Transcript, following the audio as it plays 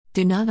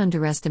Do not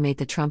underestimate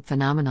the Trump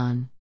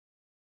phenomenon.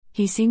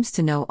 He seems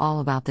to know all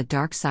about the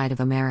dark side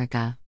of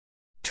America.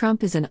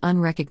 Trump is an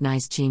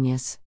unrecognized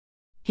genius.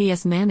 He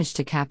has managed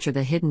to capture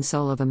the hidden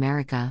soul of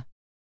America.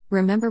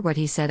 Remember what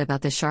he said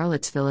about the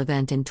Charlottesville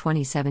event in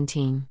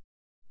 2017.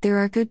 There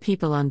are good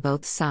people on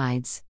both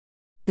sides.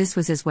 This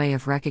was his way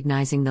of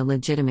recognizing the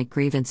legitimate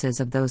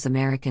grievances of those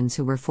Americans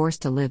who were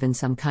forced to live in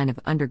some kind of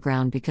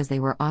underground because they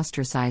were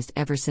ostracized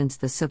ever since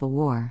the Civil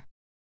War.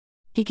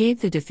 He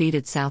gave the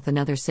defeated South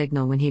another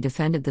signal when he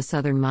defended the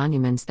Southern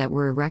monuments that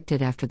were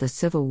erected after the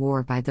Civil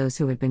War by those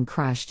who had been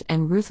crushed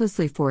and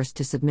ruthlessly forced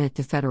to submit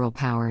to federal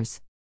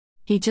powers.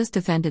 He just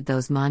defended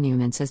those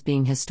monuments as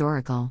being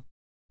historical.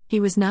 He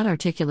was not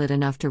articulate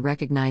enough to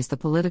recognize the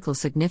political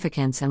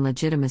significance and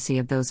legitimacy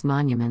of those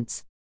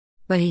monuments.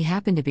 But he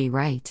happened to be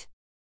right.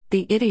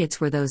 The idiots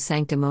were those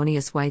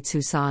sanctimonious whites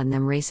who saw in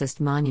them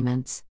racist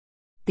monuments.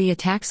 The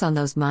attacks on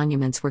those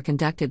monuments were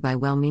conducted by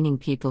well-meaning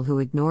people who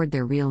ignored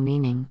their real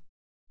meaning.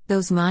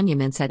 Those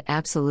monuments had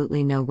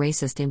absolutely no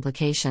racist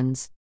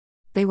implications.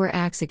 They were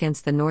acts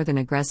against the Northern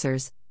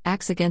aggressors,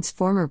 acts against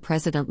former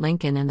President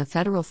Lincoln and the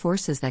federal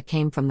forces that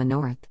came from the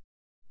North.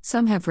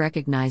 Some have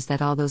recognized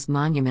that all those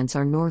monuments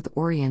are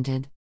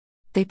North-oriented.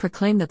 They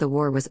proclaim that the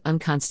war was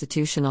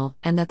unconstitutional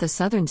and that the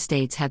Southern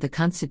states had the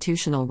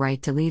constitutional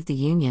right to leave the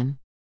Union.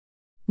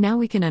 Now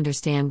we can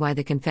understand why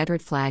the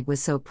Confederate flag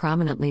was so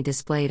prominently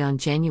displayed on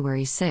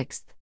January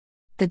 6.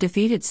 The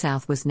defeated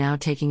South was now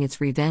taking its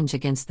revenge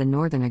against the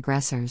Northern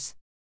aggressors.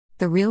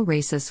 The real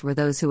racists were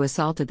those who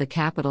assaulted the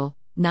Capitol,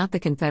 not the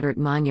Confederate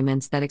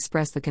monuments that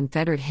expressed the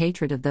Confederate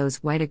hatred of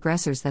those white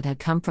aggressors that had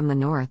come from the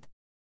North.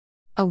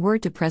 A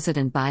word to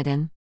President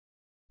Biden.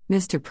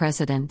 Mr.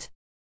 President,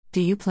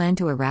 do you plan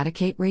to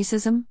eradicate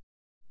racism?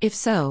 If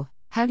so,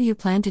 how do you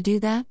plan to do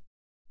that?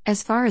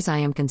 As far as I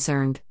am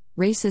concerned,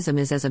 racism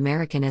is as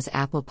American as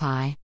apple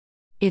pie.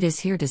 It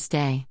is here to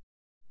stay.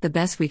 The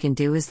best we can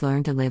do is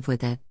learn to live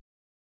with it.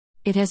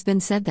 It has been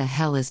said that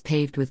hell is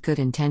paved with good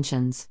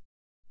intentions.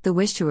 The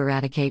wish to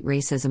eradicate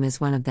racism is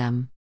one of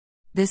them.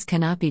 This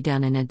cannot be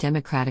done in a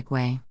democratic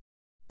way.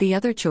 The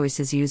other choice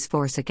is use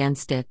force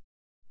against it.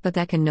 But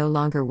that can no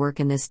longer work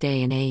in this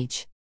day and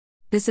age.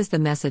 This is the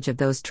message of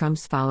those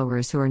Trump's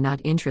followers who are not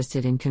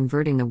interested in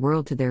converting the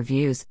world to their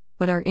views,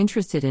 but are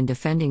interested in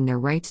defending their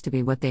rights to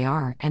be what they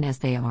are and as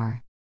they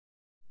are.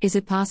 Is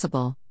it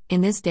possible, in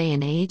this day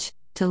and age,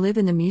 to live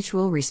in the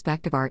mutual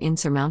respect of our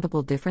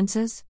insurmountable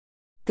differences?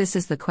 This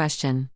is the question.